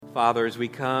Father, as we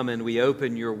come and we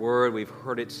open your word, we've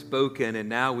heard it spoken, and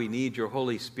now we need your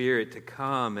Holy Spirit to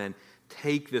come and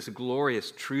take this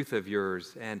glorious truth of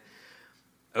yours and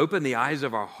open the eyes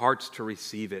of our hearts to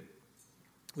receive it.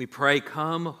 We pray,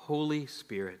 come, Holy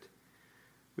Spirit.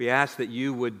 We ask that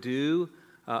you would do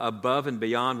above and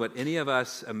beyond what any of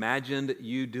us imagined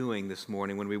you doing this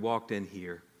morning when we walked in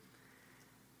here.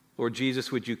 Lord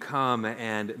Jesus, would you come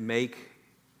and make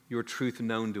your truth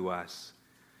known to us?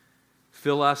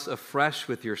 Fill us afresh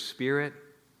with your Spirit,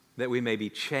 that we may be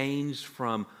changed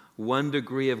from one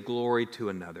degree of glory to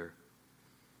another.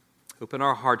 Open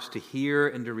our hearts to hear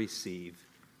and to receive.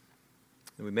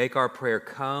 And we make our prayer,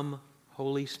 come,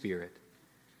 Holy Spirit.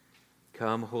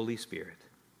 Come, Holy Spirit.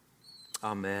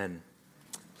 Amen.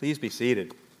 Please be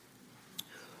seated.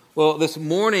 Well, this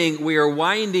morning we are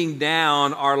winding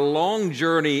down our long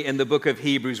journey in the book of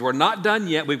Hebrews. We're not done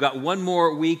yet. We've got one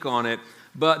more week on it.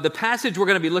 But the passage we're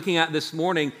going to be looking at this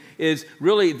morning is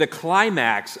really the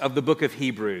climax of the book of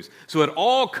Hebrews. So it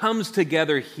all comes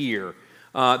together here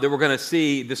that we're going to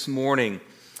see this morning.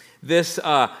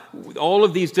 All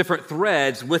of these different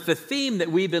threads with the theme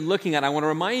that we've been looking at. I want to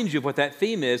remind you of what that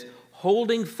theme is: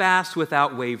 holding fast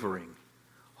without wavering.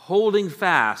 Holding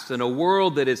fast in a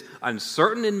world that is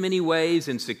uncertain in many ways,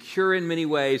 insecure in many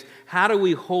ways. How do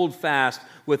we hold fast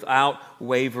without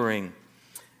wavering?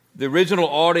 The original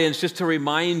audience, just to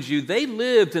remind you, they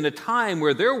lived in a time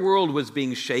where their world was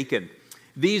being shaken.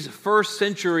 These first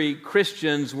century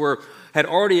Christians had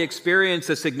already experienced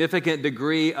a significant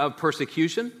degree of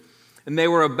persecution, and they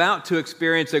were about to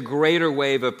experience a greater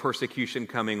wave of persecution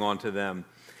coming onto them.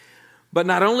 But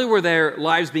not only were their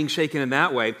lives being shaken in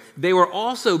that way, they were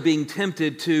also being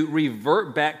tempted to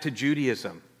revert back to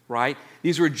Judaism, right?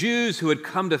 These were Jews who had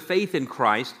come to faith in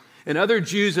Christ, and other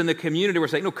Jews in the community were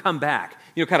saying, no, come back.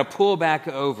 Kind of pull back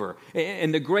over.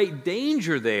 And the great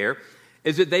danger there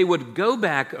is that they would go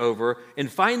back over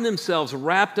and find themselves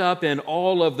wrapped up in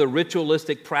all of the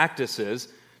ritualistic practices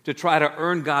to try to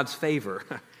earn God's favor.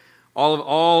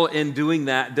 All in doing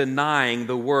that, denying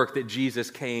the work that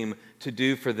Jesus came to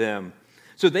do for them.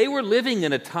 So they were living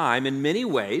in a time, in many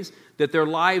ways, that their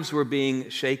lives were being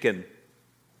shaken.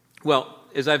 Well,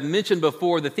 as I've mentioned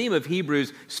before, the theme of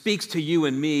Hebrews speaks to you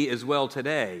and me as well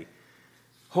today.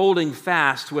 Holding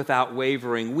fast without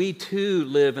wavering. We too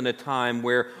live in a time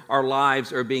where our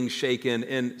lives are being shaken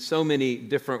in so many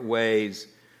different ways.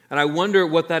 And I wonder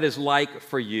what that is like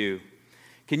for you.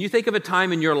 Can you think of a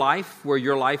time in your life where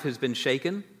your life has been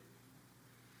shaken?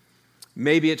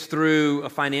 Maybe it's through a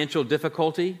financial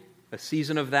difficulty, a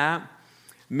season of that.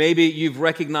 Maybe you've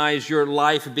recognized your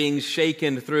life being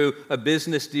shaken through a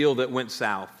business deal that went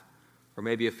south, or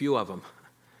maybe a few of them.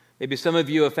 Maybe some of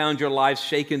you have found your lives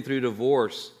shaken through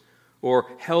divorce or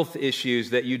health issues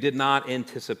that you did not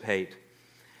anticipate.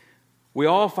 We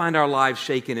all find our lives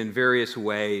shaken in various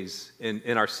ways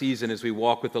in our season as we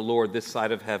walk with the Lord this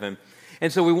side of heaven.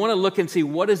 And so we want to look and see,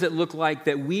 what does it look like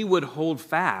that we would hold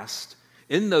fast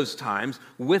in those times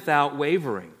without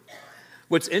wavering?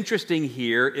 What's interesting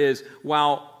here is,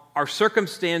 while our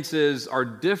circumstances are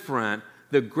different,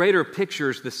 the greater picture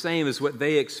is the same as what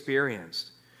they experienced.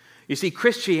 You see,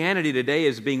 Christianity today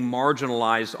is being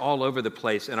marginalized all over the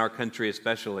place in our country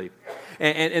especially.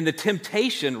 And the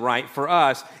temptation, right, for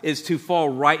us is to fall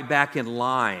right back in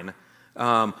line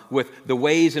with the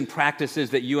ways and practices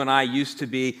that you and I used to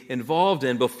be involved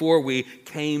in before we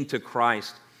came to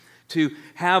Christ. To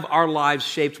have our lives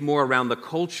shaped more around the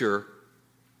culture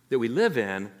that we live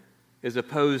in as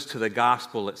opposed to the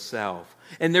gospel itself.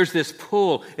 And there's this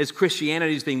pull, as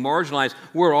Christianity is being marginalized,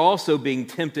 we're also being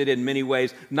tempted in many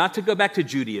ways not to go back to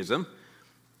Judaism,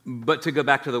 but to go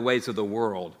back to the ways of the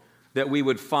world, that we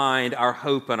would find our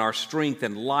hope and our strength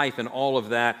and life and all of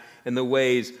that in the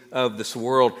ways of this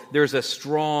world. There's a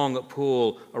strong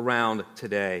pull around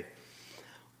today.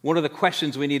 One of the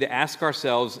questions we need to ask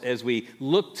ourselves as we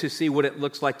look to see what it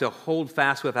looks like to hold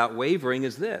fast without wavering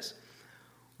is this: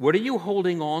 what are you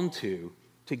holding on to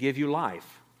give you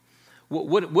life?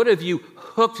 What have you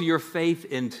hooked your faith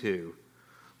into?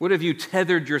 What have you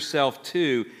tethered yourself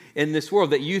to in this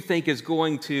world that you think is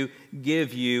going to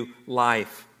give you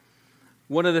life?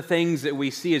 One of the things that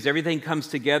we see as everything comes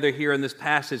together here in this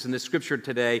passage, in this scripture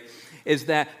today, is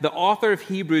that the author of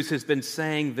Hebrews has been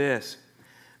saying this: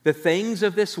 the things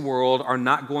of this world are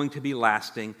not going to be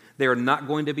lasting. They are not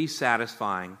going to be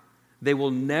satisfying. They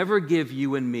will never give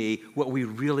you and me what we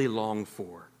really long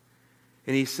for.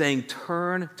 And he's saying,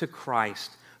 turn to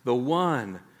Christ, the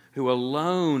one who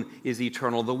alone is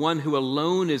eternal, the one who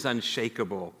alone is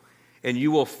unshakable, and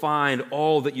you will find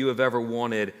all that you have ever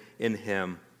wanted in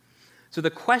him. So the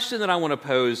question that I want to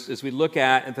pose as we look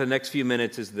at in the next few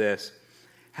minutes is this: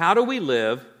 How do we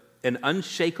live an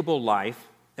unshakable life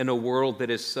in a world that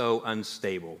is so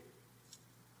unstable?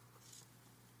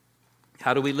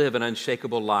 How do we live an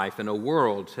unshakable life in a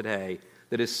world today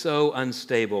that is so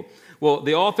unstable? Well,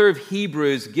 the author of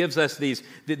Hebrews gives us these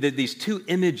two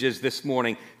images this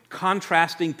morning,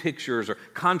 contrasting pictures or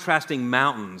contrasting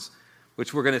mountains,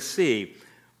 which we're going to see.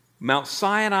 Mount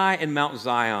Sinai and Mount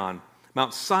Zion.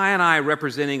 Mount Sinai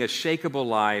representing a shakable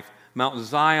life, Mount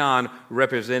Zion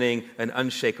representing an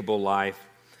unshakable life.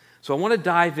 So I want to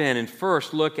dive in and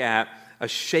first look at a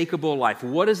shakable life.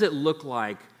 What does it look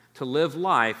like to live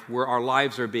life where our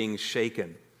lives are being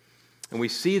shaken? And we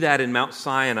see that in Mount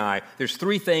Sinai. There's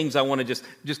three things I want to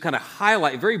just kind of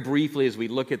highlight very briefly as we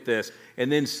look at this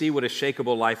and then see what a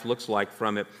shakable life looks like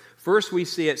from it. First, we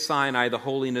see at Sinai the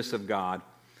holiness of God.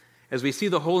 As we see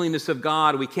the holiness of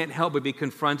God, we can't help but be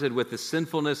confronted with the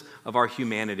sinfulness of our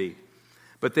humanity.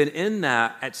 But then in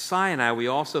that, at Sinai, we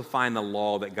also find the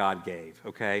law that God gave,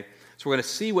 okay? So we're going to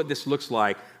see what this looks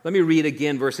like. Let me read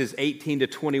again verses 18 to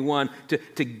 21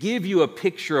 to give you a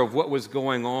picture of what was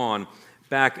going on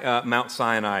back at Mount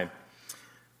Sinai.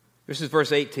 This is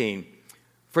verse 18.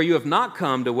 For you have not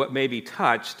come to what may be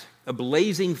touched, a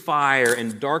blazing fire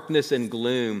and darkness and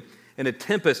gloom, and a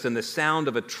tempest and the sound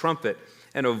of a trumpet,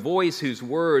 and a voice whose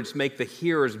words make the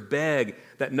hearers beg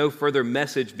that no further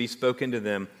message be spoken to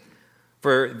them.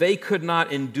 For they could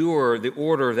not endure the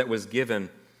order that was given.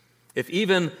 If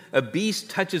even a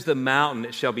beast touches the mountain,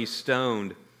 it shall be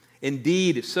stoned.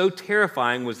 Indeed, so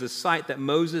terrifying was the sight that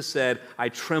Moses said, I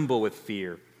tremble with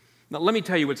fear. Now, let me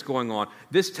tell you what's going on.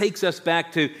 This takes us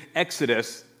back to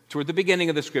Exodus, toward the beginning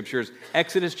of the Scriptures,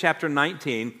 Exodus chapter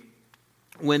 19,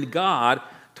 when God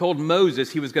told Moses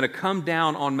he was going to come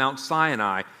down on Mount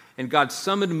Sinai, and God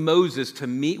summoned Moses to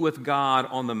meet with God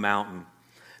on the mountain.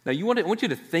 Now, I want you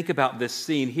to think about this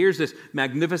scene. Here's this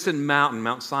magnificent mountain,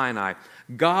 Mount Sinai.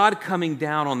 God coming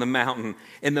down on the mountain,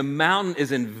 and the mountain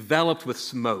is enveloped with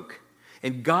smoke.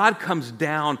 And God comes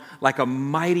down like a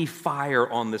mighty fire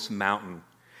on this mountain.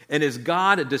 And as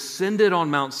God descended on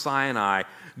Mount Sinai,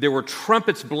 there were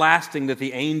trumpets blasting that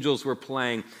the angels were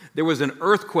playing. There was an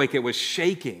earthquake, it was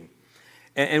shaking.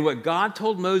 And what God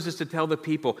told Moses to tell the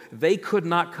people, they could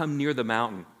not come near the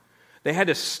mountain. They had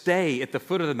to stay at the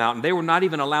foot of the mountain. They were not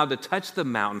even allowed to touch the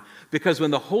mountain because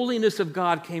when the holiness of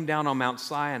God came down on Mount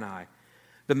Sinai,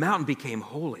 the mountain became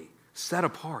holy, set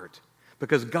apart,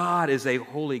 because God is a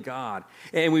holy God.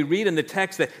 And we read in the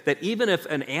text that even if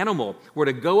an animal were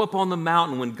to go up on the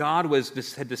mountain when God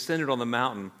had descended on the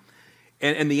mountain,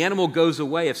 and the animal goes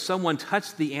away, if someone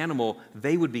touched the animal,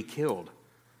 they would be killed.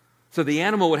 So the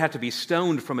animal would have to be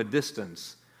stoned from a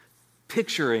distance,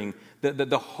 picturing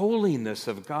the holiness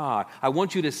of God. I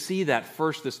want you to see that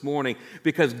first this morning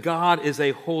because God is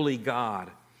a holy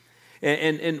God.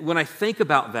 And when I think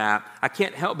about that, I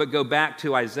can't help but go back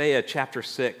to Isaiah chapter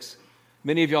 6.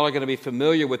 Many of y'all are going to be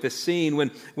familiar with this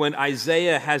scene when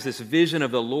Isaiah has this vision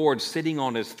of the Lord sitting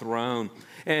on his throne.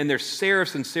 And there's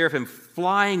seraphs and seraphim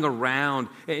flying around.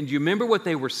 And do you remember what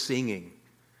they were singing?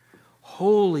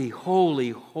 Holy, holy,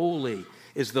 holy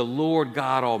is the Lord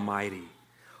God Almighty.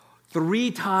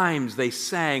 3 times they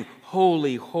sang,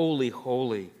 holy, holy,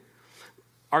 holy.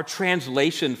 Our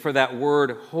translation for that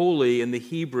word holy in the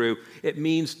Hebrew, it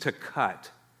means to cut,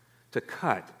 to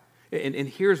cut. And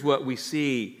here's what we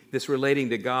see this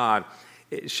relating to God.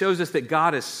 It shows us that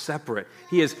God is separate.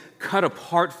 He is cut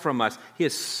apart from us. He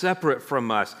is separate from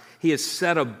us. He is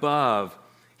set above.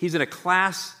 He's in a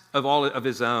class of all of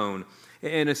his own.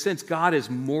 In a sense, God is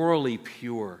morally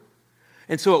pure.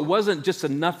 And so it wasn't just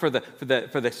enough for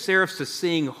the seraphs to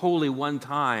sing holy one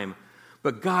time,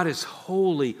 but God is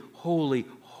holy, holy,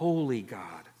 holy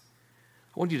God.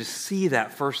 I want you to see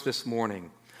that first this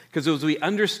morning. Because as we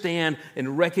understand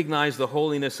and recognize the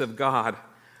holiness of God,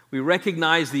 we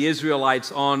recognize the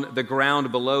Israelites on the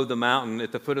ground below the mountain,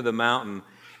 at the foot of the mountain,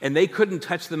 and they couldn't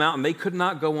touch the mountain. They could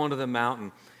not go onto the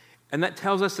mountain. And that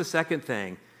tells us the second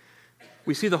thing.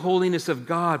 We see the holiness of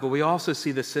God, but we also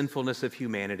see the sinfulness of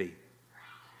humanity.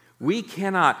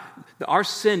 Our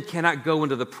sin cannot go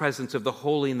into the presence of the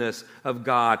holiness of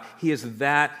God. He is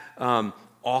that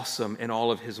awesome in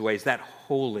all of his ways, that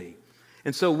holy.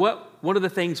 And so one of the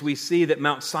things we see that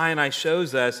Mount Sinai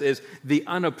shows us is the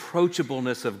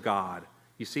unapproachableness of God.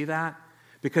 You see that?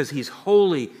 Because he's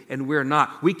holy and we're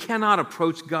not. We cannot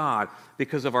approach God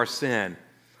because of our sin.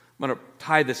 I'm going to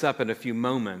tie this up in a few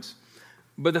moments.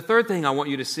 But the third thing I want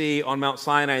you to see on Mount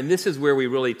Sinai, and this is where we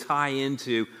really tie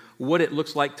into what it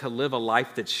looks like to live a life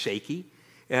that's shaky,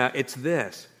 it's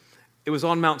this. It was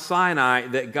on Mount Sinai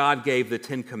that God gave the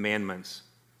 10 Commandments.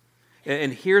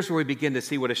 And here's where we begin to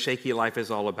see what a shaky life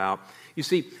is all about. You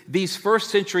see, these first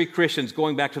century Christians,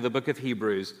 going back to the book of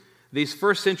Hebrews, these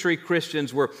first century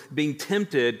Christians were being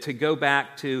tempted to go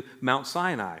back to Mount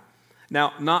Sinai.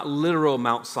 Now, not literal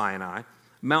Mount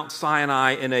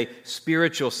Sinai in a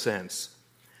spiritual sense,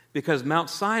 because Mount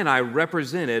Sinai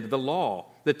represented the law,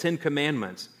 the Ten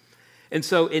Commandments. And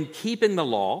so in keeping the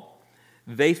law,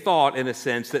 they thought, in a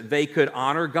sense, that they could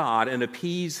honor God and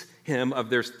appease him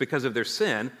because of their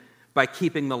sin by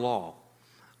keeping the law.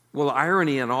 Well, the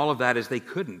irony in all of that is they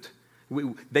couldn't.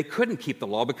 They couldn't keep the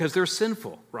law because they're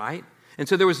sinful, right? And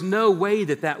so there was no way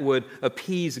that would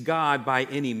appease God by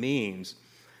any means.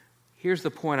 Here's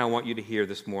the point I want you to hear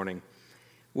this morning.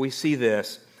 We see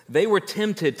this. They were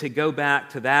tempted to go back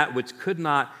to that which could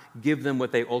not give them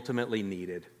what they ultimately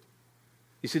needed.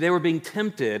 You see, they were being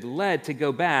tempted, led to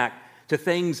go back to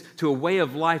things, to a way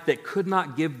of life that could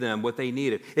not give them what they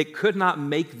needed. It could not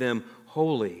make them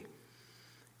holy.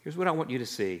 Here's what I want you to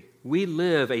see. We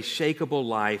live a shakeable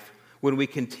life when we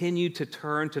continue to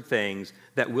turn to things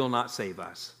that will not save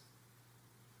us.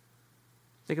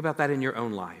 Think about that in your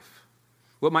own life.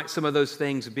 What might some of those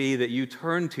things be that you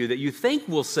turn to, that you think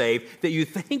will save, that you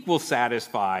think will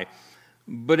satisfy,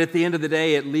 but at the end of the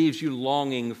day, it leaves you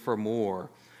longing for more?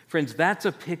 Friends, that's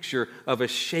a picture of a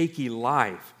shaky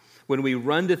life when we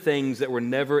run to things that were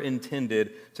never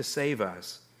intended to save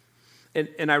us.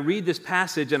 And I read this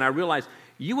passage and I realize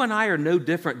you and I are no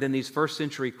different than these first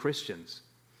century Christians.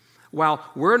 While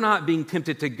we're not being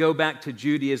tempted to go back to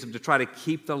Judaism to try to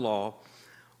keep the law,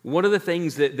 one of the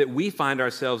things that we find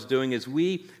ourselves doing is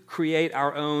we create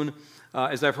our own,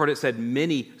 as I've heard it said,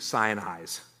 mini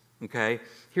Sinais. Okay?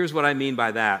 Here's what I mean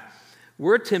by that.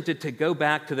 We're tempted to go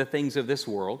back to the things of this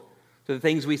world, to the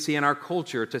things we see in our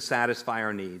culture to satisfy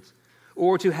our needs,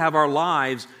 or to have our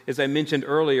lives, as I mentioned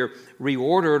earlier,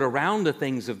 reordered around the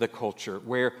things of the culture,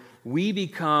 where we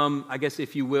become, I guess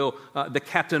if you will, the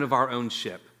captain of our own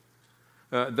ship,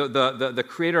 the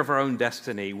creator of our own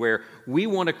destiny, where we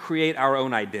want to create our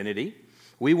own identity,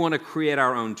 we want to create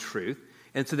our own truth,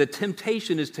 and so the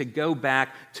temptation is to go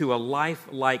back to a life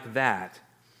like that.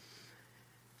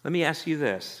 Let me ask you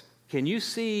this. Can you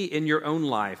see in your own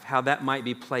life how that might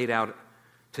be played out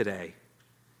today?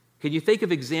 Can you think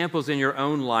of examples in your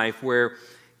own life where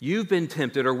you've been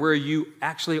tempted or where you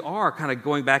actually are kind of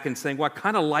going back and saying, well, I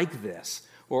kind of like this,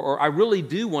 or I really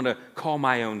do want to call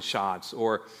my own shots,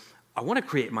 or I want to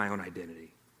create my own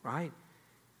identity, right?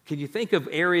 Can you think of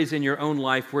areas in your own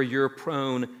life where you're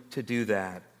prone to do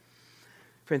that?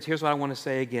 Friends, here's what I want to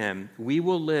say again. We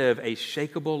will live a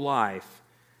shakeable life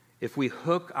if we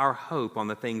hook our hope on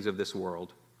the things of this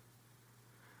world.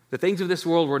 The things of this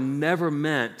world were never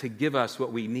meant to give us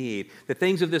what we need. The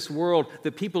things of this world,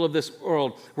 the people of this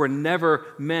world, were never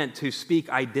meant to speak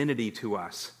identity to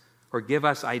us or give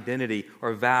us identity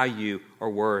or value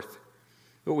or worth.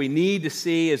 What we need to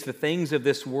see is the things of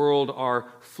this world are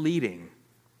fleeting,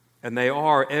 and they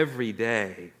are every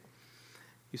day.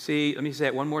 You see, let me say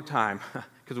it one more time,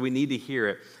 because we need to hear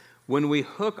it. When we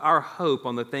hook our hope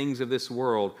on the things of this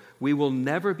world, we will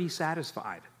never be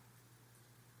satisfied.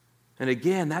 And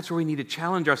again, that's where we need to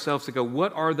challenge ourselves to go,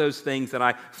 what are those things that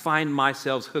I find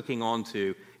myself hooking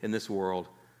onto in this world?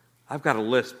 I've got a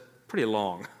list pretty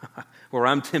long where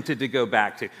I'm tempted to go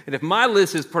back to. And if my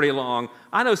list is pretty long,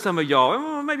 I know some of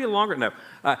y'all, maybe longer. No.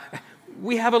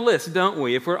 We have a list, don't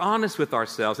we, if we're honest with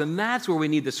ourselves. And that's where we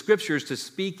need the scriptures to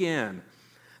speak in,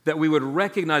 that we would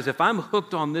recognize if I'm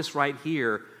hooked on this right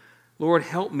here, Lord,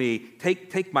 help me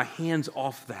take my hands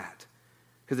off that,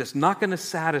 because it's not going to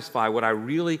satisfy what I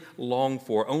really long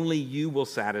for. Only you will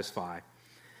satisfy.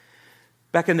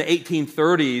 Back in the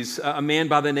 1830s, a man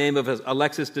by the name of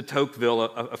Alexis de Tocqueville,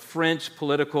 a French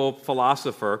political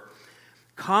philosopher,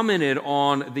 commented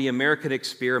on the American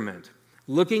experiment,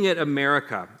 looking at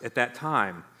America at that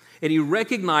time. And he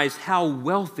recognized how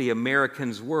wealthy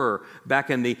Americans were back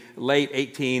in the late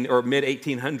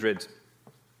mid-1800s.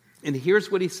 And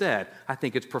here's what he said. I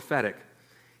think it's prophetic.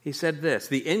 He said this: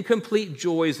 the incomplete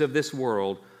joys of this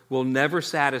world will never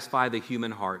satisfy the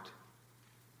human heart.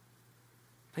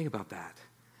 Think about that.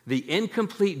 The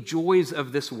incomplete joys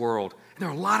of this world. And there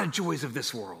are a lot of joys of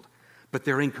this world, but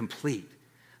they're incomplete.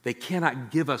 They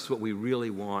cannot give us what we really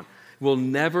want. Will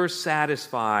never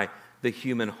satisfy the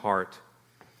human heart.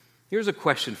 Here's a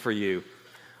question for you.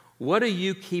 What do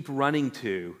you keep running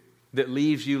to that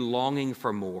leaves you longing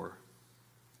for more?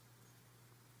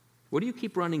 What do you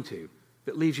keep running to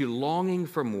that leaves you longing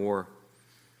for more?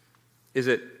 Is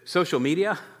it social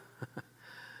media?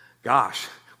 Gosh,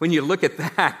 when you look at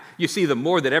that, you see the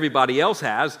more that everybody else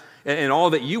has and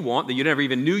all that you want that you never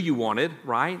even knew you wanted,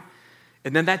 right?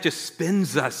 And then that just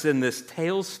spins us in this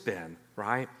tailspin,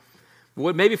 right?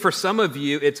 Maybe for some of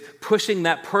you, it's pushing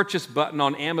that purchase button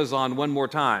on Amazon one more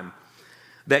time,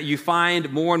 that you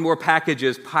find more and more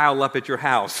packages pile up at your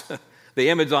house. The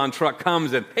Amazon truck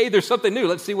comes and, hey, there's something new.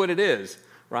 Let's see what it is,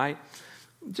 right?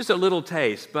 Just a little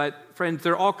taste. But friends,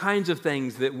 there are all kinds of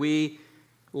things that we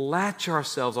latch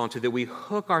ourselves onto, that we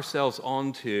hook ourselves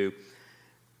onto,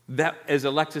 that, as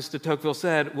Alexis de Tocqueville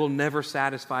said, will never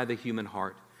satisfy the human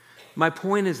heart. My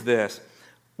point is this: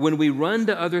 when we run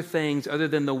to other things other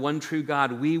than the one true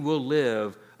God, we will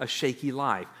live a shaky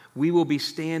life. We will be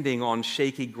standing on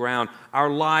shaky ground. Our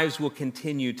lives will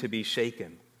continue to be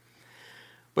shaken.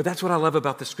 But that's what I love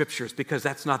about the Scriptures, because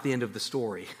that's not the end of the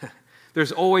story.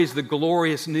 There's always the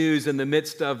glorious news in the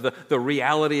midst of the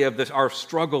reality of our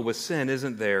struggle with sin,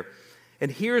 isn't there? And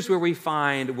here's where we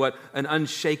find what an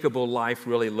unshakable life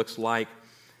really looks like.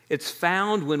 It's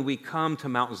found when we come to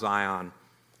Mount Zion.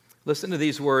 Listen to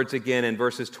these words again in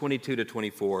verses 22 to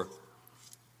 24.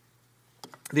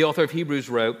 The author of Hebrews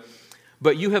wrote,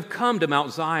 "But you have come to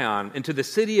Mount Zion, and to the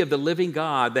city of the living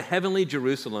God, the heavenly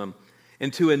Jerusalem,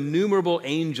 and to innumerable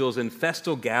angels in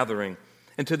festal gathering,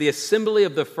 and to the assembly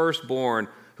of the firstborn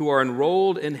who are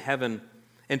enrolled in heaven,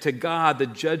 and to God, the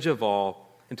judge of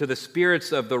all, and to the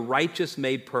spirits of the righteous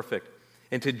made perfect,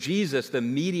 and to Jesus, the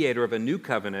mediator of a new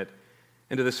covenant,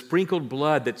 and to the sprinkled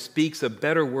blood that speaks a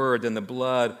better word than the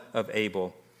blood of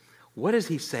Abel." What is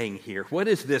he saying here? What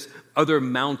is this other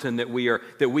mountain that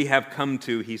we have come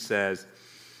to, he says?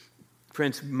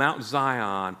 Friends, Mount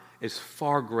Zion is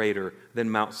far greater than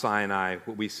Mount Sinai,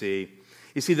 what we see.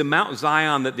 You see, the Mount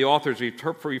Zion that the author is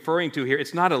referring to here,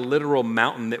 it's not a literal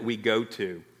mountain that we go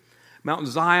to. Mount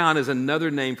Zion is another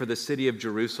name for the city of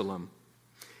Jerusalem.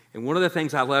 And one of the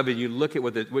things I love is you look at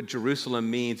what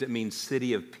Jerusalem means. It means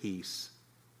city of peace.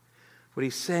 What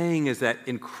he's saying is that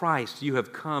in Christ you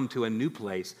have come to a new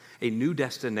place, a new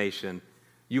destination.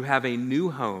 You have a new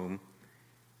home.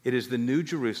 It is the new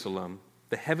Jerusalem,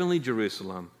 the heavenly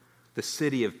Jerusalem, the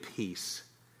city of peace.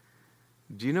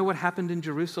 Do you know what happened in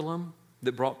Jerusalem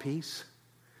that brought peace?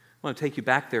 I want to take you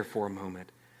back there for a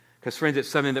moment. Because, friends, it's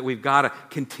something that we've got to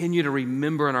continue to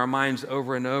remember in our minds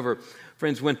over and over.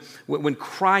 Friends, when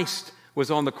Christ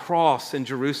was on the cross in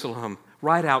Jerusalem,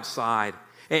 right outside,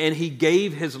 and he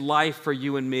gave his life for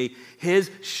you and me, his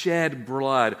shed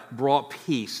blood brought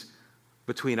peace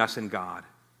between us and God.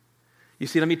 You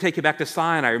see, let me take you back to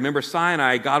Sinai. Remember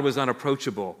Sinai, God was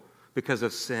unapproachable because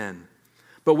of sin.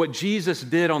 But what Jesus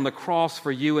did on the cross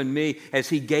for you and me, as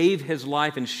he gave his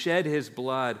life and shed his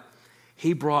blood,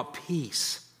 he brought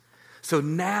peace. So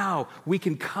now we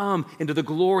can come into the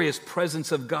glorious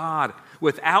presence of God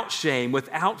without shame,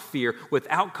 without fear,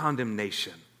 without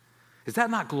condemnation. Is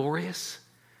that not glorious?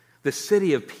 The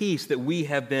city of peace that we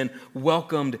have been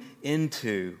welcomed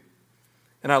into.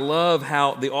 And I love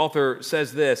how the author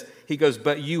says this. He goes,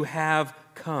 "But you have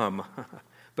come."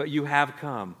 But you have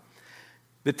come.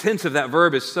 The tense of that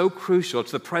verb is so crucial.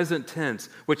 It's the present tense,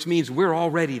 which means we're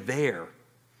already there.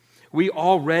 We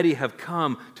already have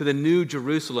come to the new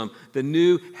Jerusalem, the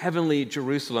new heavenly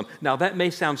Jerusalem. Now, that may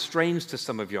sound strange to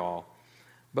some of y'all,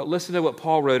 but listen to what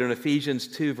Paul wrote in Ephesians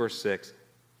 2, verse 6.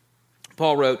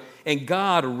 Paul wrote, "And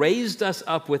God raised us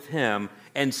up with him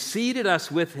and seated us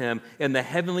with him in the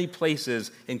heavenly places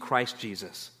in Christ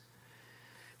Jesus."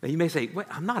 Now, you may say, "Wait,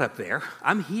 I'm not up there.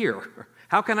 I'm here.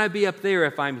 How can I be up there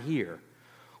if I'm here?"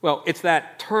 Well, it's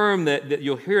that term that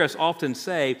you'll hear us often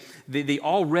say, the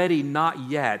already not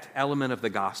yet element of the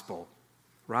gospel,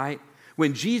 right?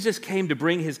 When Jesus came to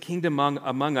bring his kingdom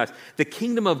among us, the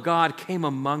kingdom of God came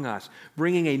among us,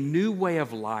 bringing a new way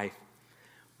of life.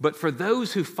 But for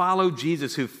those who follow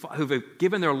Jesus, who've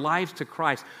given their lives to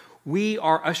Christ, we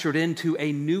are ushered into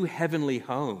a new heavenly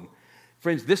home.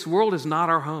 Friends, this world is not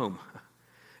our home.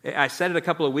 I said it a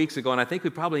couple of weeks ago, and I think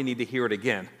we probably need to hear it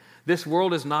again. This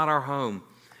world is not our home.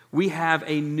 We have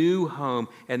a new home,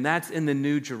 and that's in the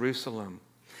new Jerusalem.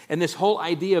 And this whole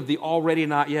idea of the already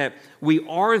not yet, we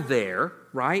are there,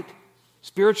 right?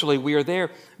 Spiritually, we are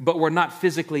there, but we're not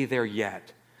physically there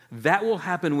yet. That will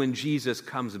happen when Jesus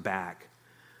comes back.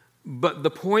 But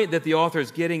the point that the author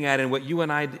is getting at, and what you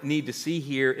and I need to see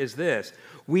here, is this.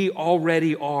 We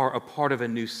already are a part of a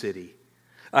new city,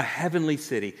 a heavenly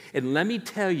city. And let me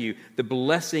tell you the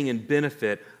blessing and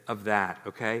benefit of that,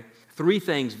 okay? 3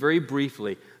 things very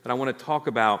briefly that I want to talk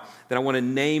about, that I want to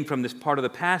name from this part of the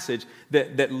passage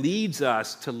that leads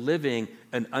us to living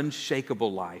an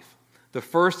unshakable life. The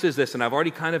first is this, and I've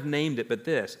already kind of named it, but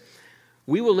this.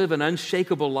 We will live an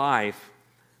unshakable life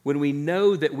when we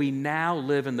know that we now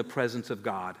live in the presence of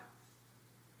God.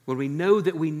 When we know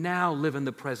that we now live in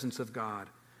the presence of God.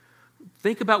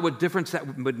 Think about what difference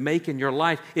that would make in your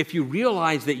life if you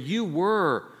realize that you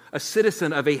were a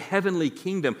citizen of a heavenly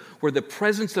kingdom where the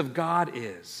presence of God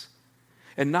is.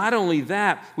 And not only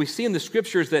that, we see in the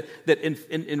Scriptures that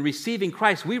in receiving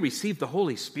Christ, we receive the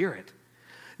Holy Spirit.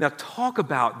 Now, talk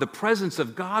about the presence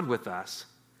of God with us.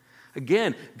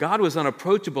 Again, God was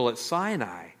unapproachable at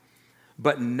Sinai,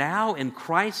 but now in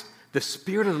Christ, the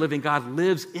Spirit of the living God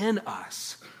lives in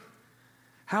us.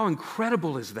 How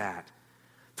incredible is that?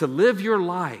 To live your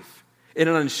life in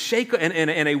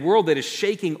in a world that is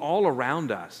shaking all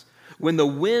around us, when the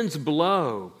winds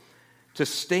blow, to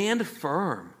stand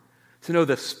firm, to know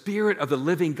the Spirit of the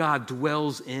living God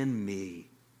dwells in me.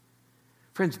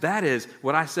 Friends, that is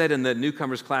what I said in the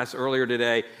newcomers class earlier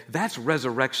today. That's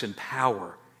resurrection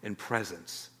power and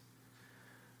presence.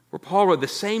 Where Paul wrote, the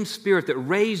same Spirit that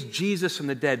raised Jesus from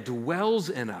the dead dwells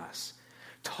in us.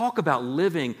 Talk about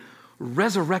living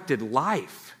resurrected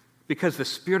life, because the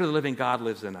Spirit of the living God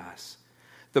lives in us.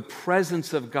 The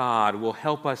presence of God will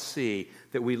help us see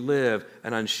that we live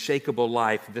an unshakable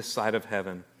life this side of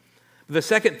heaven. The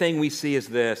second thing we see is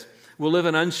this. We'll live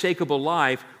an unshakable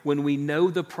life when we know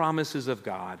the promises of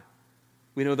God.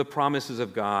 We know the promises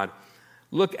of God.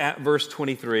 Look at verse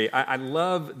 23. I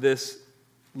love this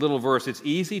little verse. It's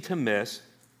easy to miss,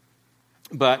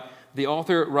 but the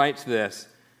author writes this.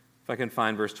 If I can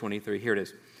find verse 23, here it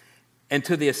is. And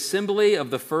to the assembly of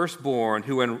the firstborn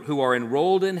who are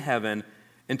enrolled in heaven,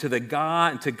 and to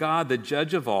God the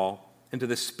judge of all, and to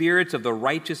the spirits of the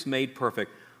righteous made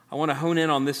perfect. I want to hone in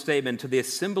on this statement, to the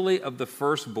assembly of the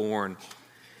firstborn.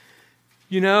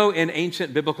 You know, in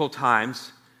ancient biblical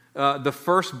times, the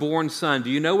firstborn son, do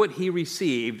you know what he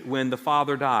received when the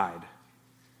father died?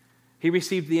 He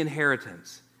received the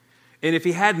inheritance. And if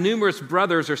he had numerous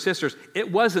brothers or sisters, it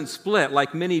wasn't split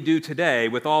like many do today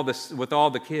with all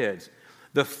the kids.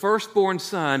 The firstborn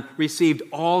son received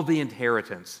all the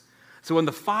inheritance. So when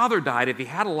the father died, if he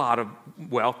had a lot of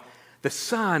wealth,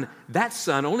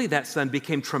 only that son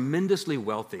became tremendously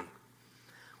wealthy.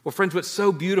 Well, friends, what's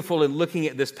so beautiful in looking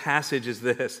at this passage is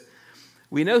this.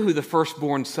 We know who the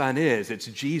firstborn son is. It's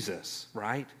Jesus,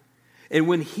 right? And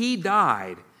when he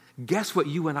died, guess what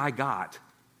you and I got?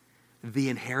 The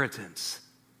inheritance.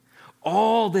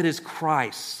 All that is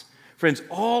Christ's. Friends,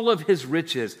 all of his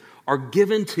riches are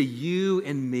given to you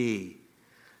and me.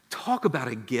 Talk about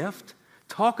a gift.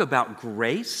 Talk about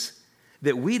grace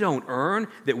that we don't earn,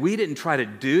 that we didn't try to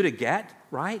do to get,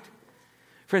 right?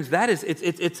 Friends,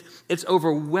 it's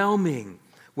overwhelming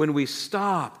when we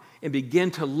stop and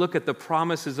begin to look at the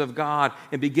promises of God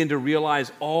and begin to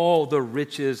realize all the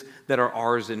riches that are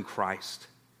ours in Christ.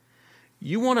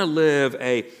 You want to live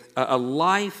a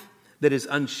life that is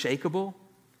unshakable?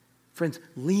 Friends,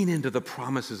 lean into the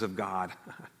promises of God.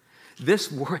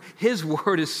 His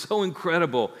word is so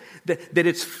incredible that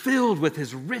it's filled with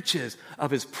his riches of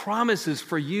his promises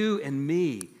for you and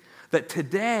me. That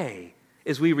today,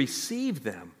 as we receive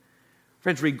them,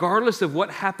 friends, regardless of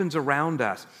what happens around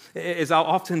us, as I'll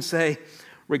often say,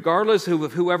 regardless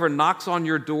of whoever knocks on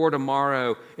your door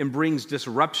tomorrow and brings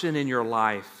disruption in your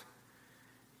life,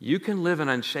 you can live an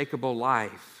unshakable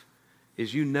life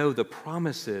as you know the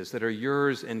promises that are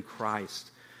yours in Christ.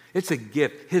 It's a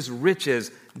gift. His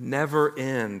riches never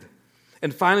end.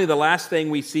 And finally, the last thing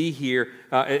we see here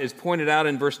is pointed out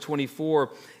in verse 24.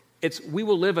 We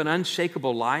will live an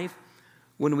unshakable life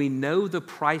when we know the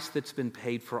price that's been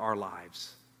paid for our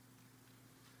lives.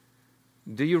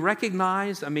 Do you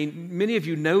recognize? I mean, many of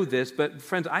you know this, but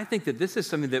friends, I think that this is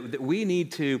something that we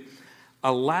need to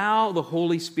allow the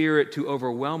Holy Spirit to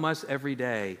overwhelm us every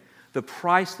day. The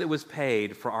price that was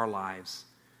paid for our lives.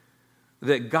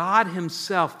 That God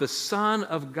himself, the Son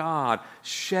of God,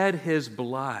 shed his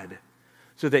blood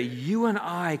so that you and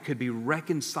I could be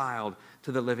reconciled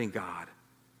to the living God.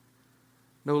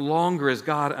 No longer is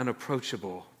God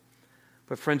unapproachable.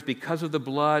 But friends, because of the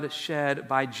blood shed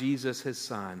by Jesus, his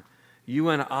Son, you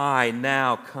and I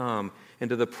now come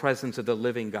into the presence of the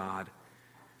living God.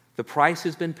 The price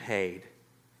has been paid.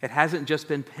 It hasn't just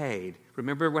been paid.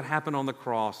 Remember what happened on the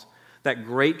cross? That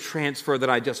great transfer that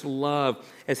I just love.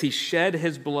 As he shed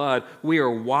his blood, we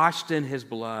are washed in his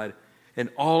blood, and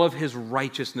all of his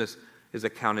righteousness is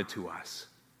accounted to us.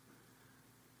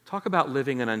 Talk about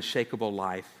living an unshakable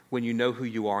life when you know who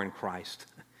you are in Christ.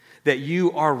 That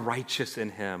you are righteous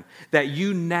in him. That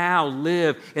you now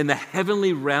live in the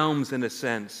heavenly realms in a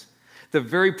sense. The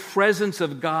very presence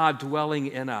of God dwelling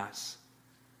in us.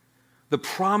 The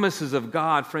promises of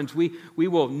God, friends, we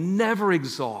will never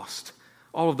exhaust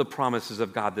all of the promises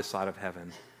of God this side of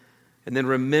heaven. And then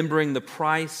remembering the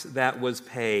price that was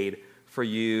paid for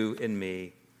you and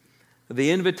me.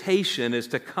 The invitation is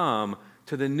to come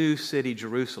to the new city,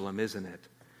 Jerusalem, isn't it?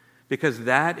 Because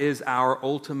that is our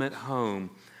ultimate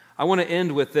home. I want to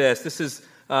end with this. This is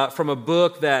from a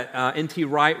book that N.T.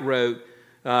 Wright wrote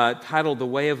titled The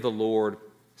Way of the Lord.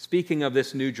 Speaking of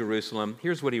this New Jerusalem,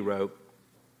 here's what he wrote.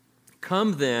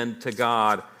 Come then to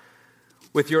God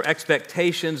with your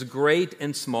expectations great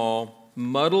and small,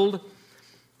 muddled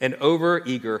and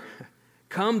over-eager.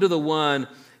 Come to the one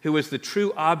who is the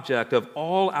true object of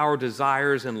all our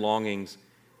desires and longings,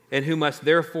 and who must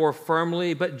therefore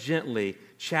firmly but gently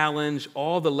challenge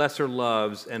all the lesser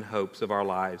loves and hopes of our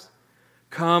lives.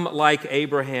 Come like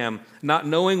Abraham, not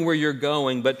knowing where you're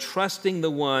going, but trusting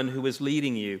the one who is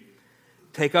leading you.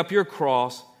 Take up your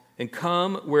cross and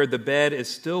come where the bed is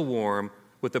still warm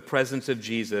with the presence of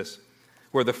Jesus,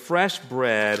 where the fresh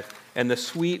bread and the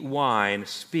sweet wine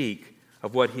speak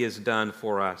of what he has done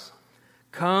for us.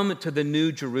 Come to the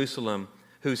New Jerusalem,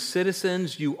 whose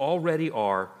citizens you already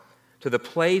are, to the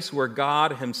place where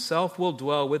God himself will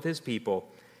dwell with his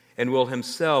people and will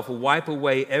himself wipe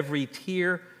away every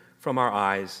tear from our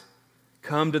eyes.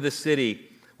 Come to the city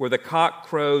where the cock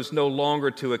crows no longer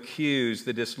to accuse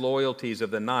the disloyalties of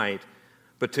the night,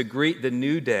 but to greet the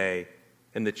new day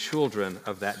and the children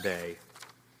of that day.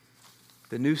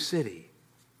 The new city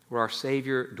where our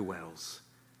Savior dwells.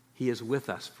 He is with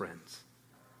us, friends.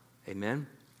 Amen.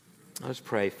 Let's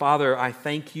pray. Father, I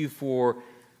thank you for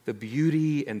the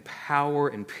beauty and power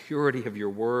and purity of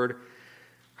your word.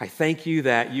 I thank you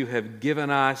that you have given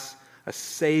us a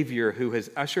Savior who has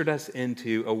ushered us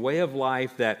into a way of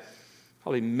life that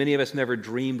probably many of us never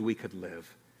dreamed we could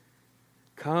live.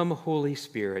 Come, Holy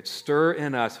Spirit, stir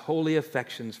in us holy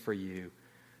affections for you.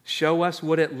 Show us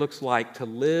what it looks like to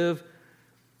live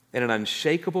in an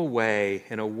unshakable way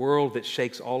in a world that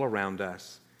shakes all around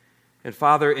us. And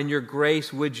Father, in your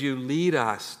grace, would you lead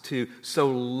us to so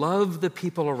love the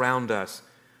people around us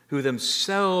who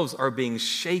themselves are being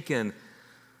shaken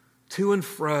to and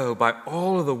fro by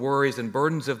all of the worries and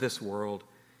burdens of this world.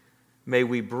 May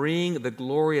we bring the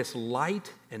glorious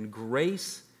light and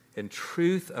grace and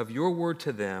truth of your word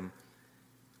to them,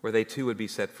 where they too would be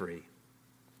set free.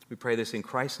 We pray this in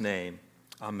Christ's name.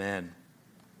 Amen.